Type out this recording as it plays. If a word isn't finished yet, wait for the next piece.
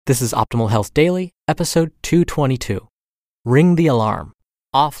This is Optimal Health Daily, episode 222. Ring the Alarm,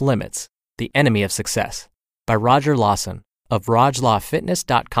 Off Limits, the Enemy of Success, by Roger Lawson of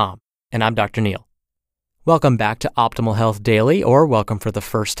rajlawfitness.com, and I'm Dr. Neil. Welcome back to Optimal Health Daily, or welcome for the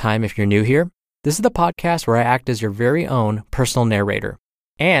first time if you're new here. This is the podcast where I act as your very own personal narrator,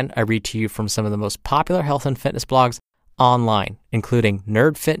 and I read to you from some of the most popular health and fitness blogs online, including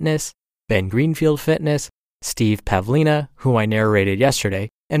Nerd Fitness, Ben Greenfield Fitness, Steve Pavlina, who I narrated yesterday,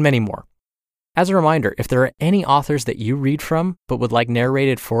 and many more. As a reminder, if there are any authors that you read from but would like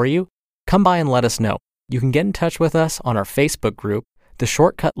narrated for you, come by and let us know. You can get in touch with us on our Facebook group. The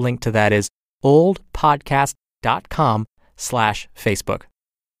shortcut link to that is oldpodcast.com/Facebook.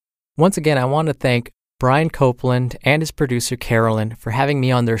 Once again, I want to thank Brian Copeland and his producer Carolyn for having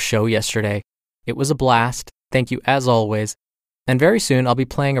me on their show yesterday. It was a blast. Thank you as always. And very soon I'll be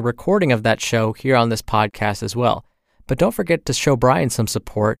playing a recording of that show here on this podcast as well. But don't forget to show Brian some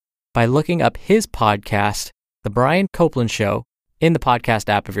support by looking up his podcast, The Brian Copeland Show, in the podcast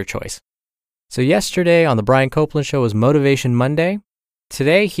app of your choice. So yesterday on The Brian Copeland Show was Motivation Monday.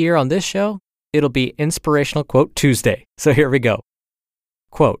 Today here on this show, it'll be Inspirational Quote Tuesday. So here we go.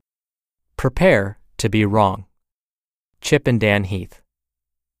 Quote, "Prepare to be wrong." Chip and Dan Heath.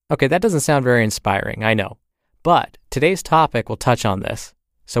 Okay, that doesn't sound very inspiring, I know. But today's topic will touch on this.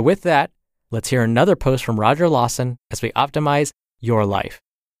 So with that, let's hear another post from Roger Lawson as we optimize your life.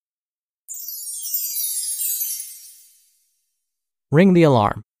 Ring the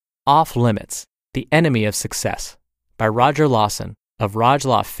Alarm, Off Limits, the Enemy of Success, by Roger Lawson of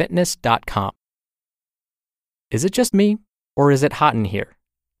rajlawfitness.com. Is it just me, or is it hot in here?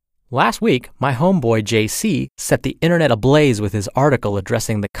 Last week, my homeboy JC set the internet ablaze with his article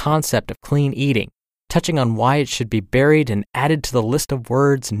addressing the concept of clean eating, touching on why it should be buried and added to the list of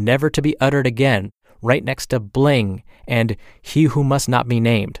words never to be uttered again, right next to bling and he who must not be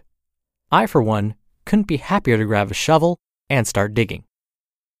named. I, for one, couldn't be happier to grab a shovel and start digging.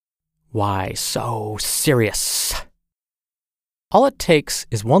 Why so serious? All it takes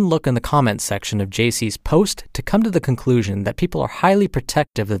is one look in the comments section of JC's post to come to the conclusion that people are highly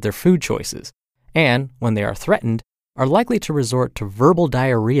protective of their food choices, and, when they are threatened, are likely to resort to verbal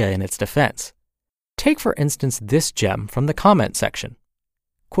diarrhea in its defense. Take, for instance, this gem from the comment section.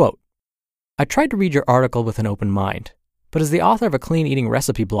 Quote, "I tried to read your article with an open mind, but as the author of a clean eating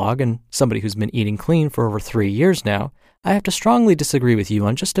recipe blog and somebody who's been eating clean for over 3 years now, I have to strongly disagree with you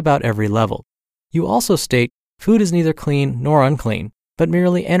on just about every level. You also state, food is neither clean nor unclean, but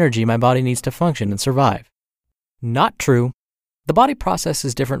merely energy my body needs to function and survive. Not true. The body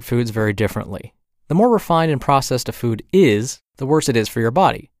processes different foods very differently. The more refined and processed a food is, the worse it is for your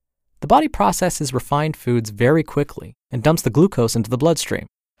body. The body processes refined foods very quickly and dumps the glucose into the bloodstream.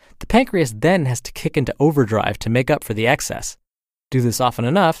 The pancreas then has to kick into overdrive to make up for the excess. Do this often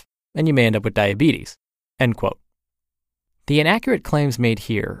enough, and you may end up with diabetes." End quote. The inaccurate claims made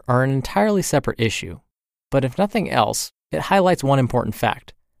here are an entirely separate issue, but if nothing else, it highlights one important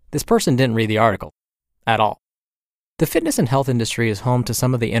fact. This person didn't read the article. At all. The fitness and health industry is home to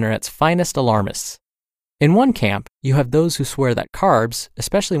some of the internet's finest alarmists. In one camp, you have those who swear that carbs,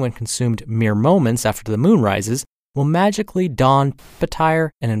 especially when consumed mere moments after the moon rises, will magically dawn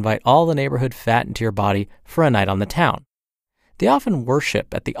attire and invite all the neighborhood fat into your body for a night on the town. They often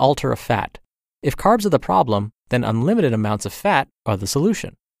worship at the altar of fat. If carbs are the problem, then unlimited amounts of fat are the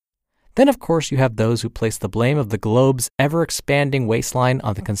solution. Then, of course, you have those who place the blame of the globe's ever-expanding waistline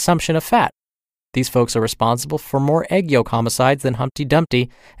on the consumption of fat. These folks are responsible for more egg yolk homicides than Humpty Dumpty,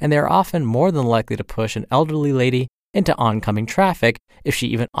 and they are often more than likely to push an elderly lady into oncoming traffic if she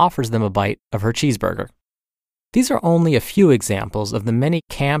even offers them a bite of her cheeseburger. These are only a few examples of the many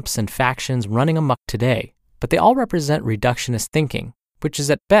camps and factions running amok today, but they all represent reductionist thinking, which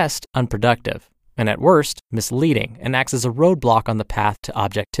is at best unproductive, and at worst misleading and acts as a roadblock on the path to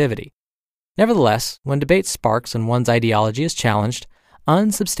objectivity. Nevertheless, when debate sparks and one's ideology is challenged,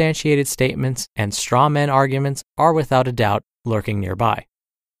 unsubstantiated statements and straw man arguments are without a doubt lurking nearby.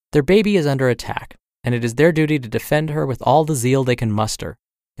 Their baby is under attack, and it is their duty to defend her with all the zeal they can muster,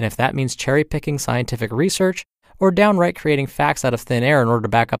 and if that means cherry-picking scientific research or downright creating facts out of thin air in order to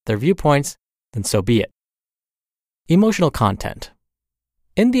back up their viewpoints, then so be it. Emotional content.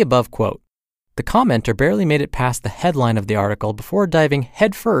 In the above quote, the commenter barely made it past the headline of the article before diving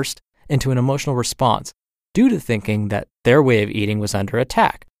headfirst into an emotional response due to thinking that their way of eating was under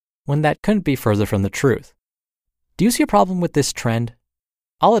attack, when that couldn't be further from the truth. Do you see a problem with this trend?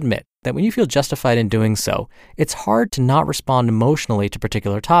 I'll admit that when you feel justified in doing so, it's hard to not respond emotionally to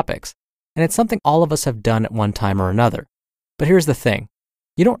particular topics, and it's something all of us have done at one time or another. But here's the thing.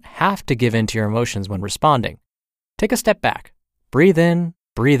 You don't have to give in to your emotions when responding. Take a step back, breathe in,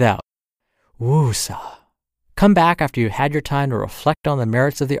 Breathe out. Woo-sa. Come back after you've had your time to reflect on the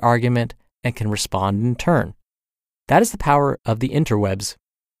merits of the argument and can respond in turn. That is the power of the interwebs.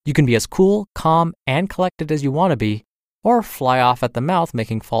 You can be as cool, calm, and collected as you want to be, or fly off at the mouth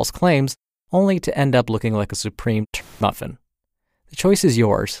making false claims, only to end up looking like a supreme muffin. The choice is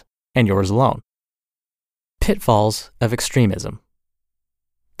yours, and yours alone. Pitfalls of extremism.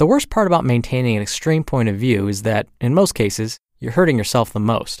 The worst part about maintaining an extreme point of view is that, in most cases, you're hurting yourself the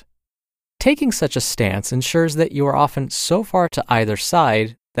most. Taking such a stance ensures that you are often so far to either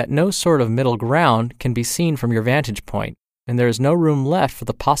side that no sort of middle ground can be seen from your vantage point, and there is no room left for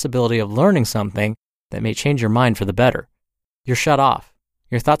the possibility of learning something that may change your mind for the better. You're shut off.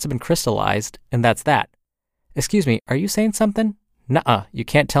 Your thoughts have been crystallized, and that's that. Excuse me, are you saying something? Nuh-uh, you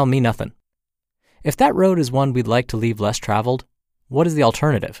can't tell me nothing. If that road is one we'd like to leave less traveled, what is the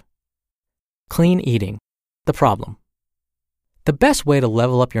alternative? Clean eating. The problem. The best way to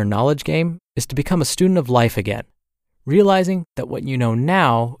level up your knowledge game is to become a student of life again, realizing that what you know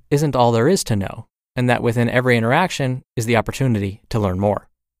now isn't all there is to know, and that within every interaction is the opportunity to learn more.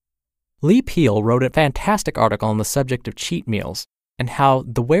 Lee Peel wrote a fantastic article on the subject of cheat meals and how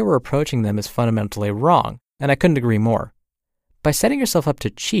the way we're approaching them is fundamentally wrong, and I couldn't agree more. By setting yourself up to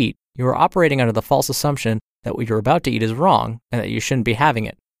cheat, you are operating under the false assumption that what you're about to eat is wrong and that you shouldn't be having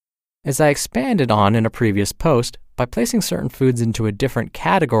it. As I expanded on in a previous post, by placing certain foods into a different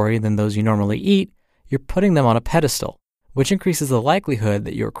category than those you normally eat, you're putting them on a pedestal, which increases the likelihood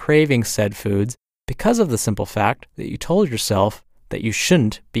that you're craving said foods because of the simple fact that you told yourself that you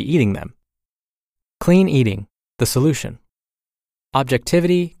shouldn't be eating them. Clean eating, the solution.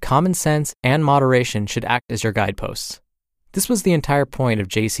 Objectivity, common sense, and moderation should act as your guideposts. This was the entire point of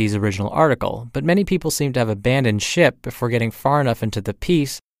JC's original article, but many people seem to have abandoned ship before getting far enough into the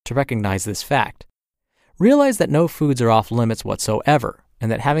piece to recognize this fact. Realize that no foods are off limits whatsoever,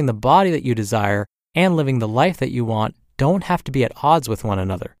 and that having the body that you desire and living the life that you want don't have to be at odds with one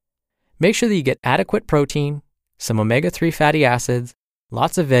another. Make sure that you get adequate protein, some omega-3 fatty acids,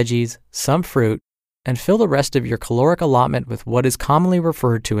 lots of veggies, some fruit, and fill the rest of your caloric allotment with what is commonly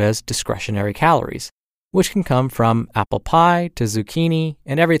referred to as discretionary calories, which can come from apple pie to zucchini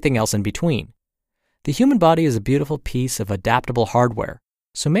and everything else in between. The human body is a beautiful piece of adaptable hardware,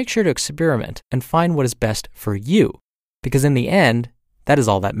 so make sure to experiment and find what is best for you, because in the end, that is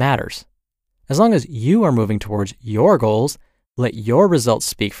all that matters. As long as you are moving towards your goals, let your results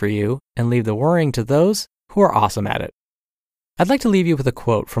speak for you and leave the worrying to those who are awesome at it. I'd like to leave you with a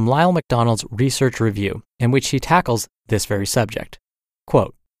quote from Lyle McDonald's research review in which he tackles this very subject.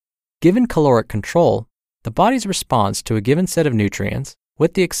 Quote, "Given caloric control, the body's response to a given set of nutrients,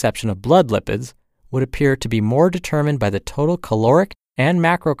 with the exception of blood lipids, would appear to be more determined by the total caloric and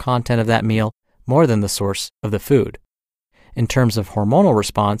macro content of that meal more than the source of the food. In terms of hormonal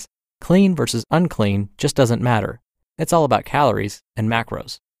response, clean versus unclean just doesn't matter. It's all about calories and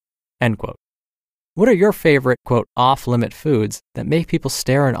macros." End quote. What are your favorite, quote, off-limit foods that make people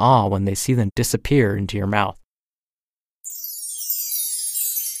stare in awe when they see them disappear into your mouth?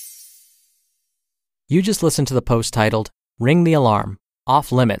 You just listened to the post titled, Ring the Alarm,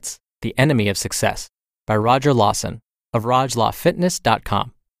 Off Limits, the Enemy of Success, by Roger Lawson of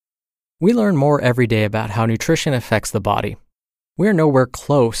RajLawFitness.com. We learn more every day about how nutrition affects the body. We're nowhere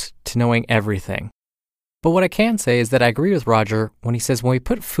close to knowing everything. But what I can say is that I agree with Roger when he says when we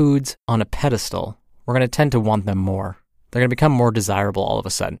put foods on a pedestal, we're going to tend to want them more. They're going to become more desirable all of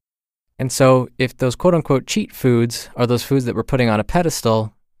a sudden. And so if those quote-unquote cheat foods are those foods that we're putting on a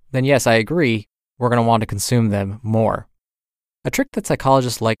pedestal, then yes, I agree, we're going to want to consume them more. A trick that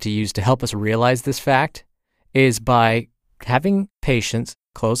psychologists like to use to help us realize this fact is by having patients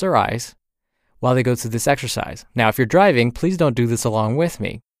close their eyes while they go through this exercise. Now, if you're driving, please don't do this along with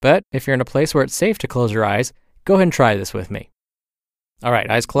me. But if you're in a place where it's safe to close your eyes, go ahead and try this with me. All right,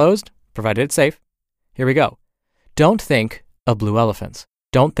 eyes closed, provided it's safe. Here we go. Don't think of blue elephants.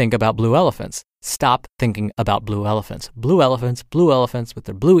 Don't think about blue elephants. Stop thinking about blue elephants. Blue elephants with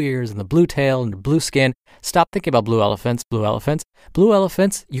their blue ears and the blue tail and their blue skin. Stop thinking about blue elephants, blue elephants. Blue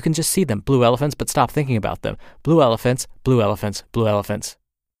elephants, you can just see them, blue elephants, but stop thinking about them. Blue elephants, blue elephants, blue elephants.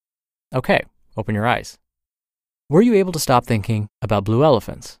 Okay, open your eyes. Were you able to stop thinking about blue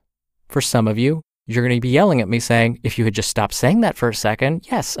elephants? For some of you, you're going to be yelling at me saying, if you had just stopped saying that for a second,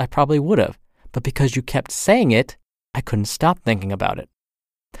 yes, I probably would have. But because you kept saying it, I couldn't stop thinking about it.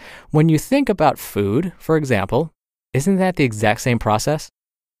 When you think about food, for example, isn't that the exact same process?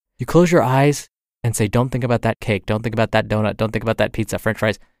 You close your eyes and say, don't think about that cake, don't think about that donut, don't think about that pizza, french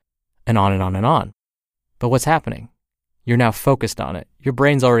fries, and on and on and on. But what's happening? You're now focused on it. Your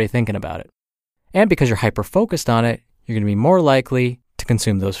brain's already thinking about it. And because you're hyper-focused on it, you're going to be more likely to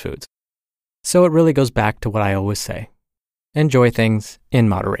consume those foods. So it really goes back to what I always say. Enjoy things in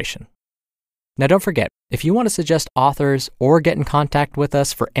moderation. Now don't forget, if you want to suggest authors or get in contact with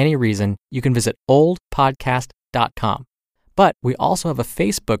us for any reason, you can visit oldpodcast.com. But we also have a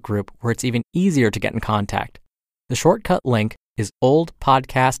Facebook group where it's even easier to get in contact. The shortcut link is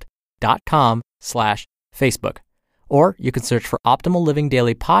oldpodcast.com/Facebook. Or you can search for Optimal Living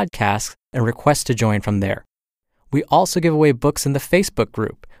Daily Podcasts and request to join from there. We also give away books in the Facebook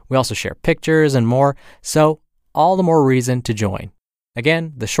group. We also share pictures and more, so all the more reason to join.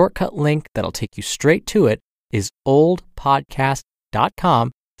 Again, the shortcut link that'll take you straight to it is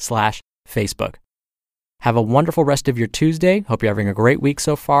oldpodcast.com/Facebook. Have a wonderful rest of your Tuesday. Hope you're having a great week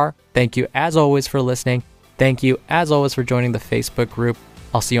so far. Thank you as always for listening. Thank you as always for joining the Facebook group.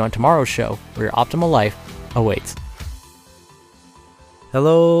 I'll see you on tomorrow's show where your optimal life awaits.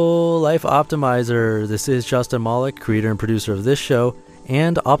 Hello, Life Optimizer. This is Justin Malik, creator and producer of this show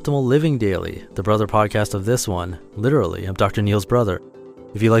and Optimal Living Daily, the brother podcast of this one. Literally, I'm Dr. Neil's brother.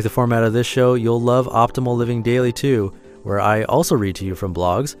 If you like the format of this show, you'll love Optimal Living Daily too, where I also read to you from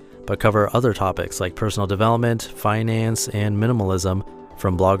blogs, but cover other topics like personal development, finance, and minimalism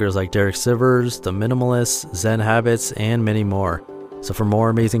from bloggers like Derek Sivers, The Minimalists, Zen Habits, and many more. So for more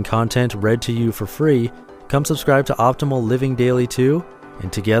amazing content read to you for free, come subscribe to Optimal Living Daily too,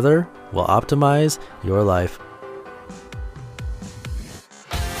 and together we'll optimize your life.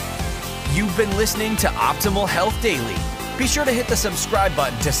 You've been listening to Optimal Health Daily. Be sure to hit the subscribe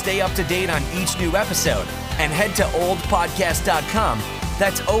button to stay up to date on each new episode, and head to oldpodcast.com.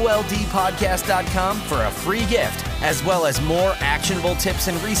 That's oldpodcast.com for a free gift, as well as more actionable tips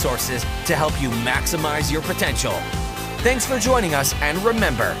and resources to help you maximize your potential. Thanks for joining us, and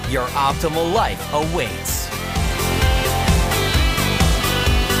remember, your optimal life awaits.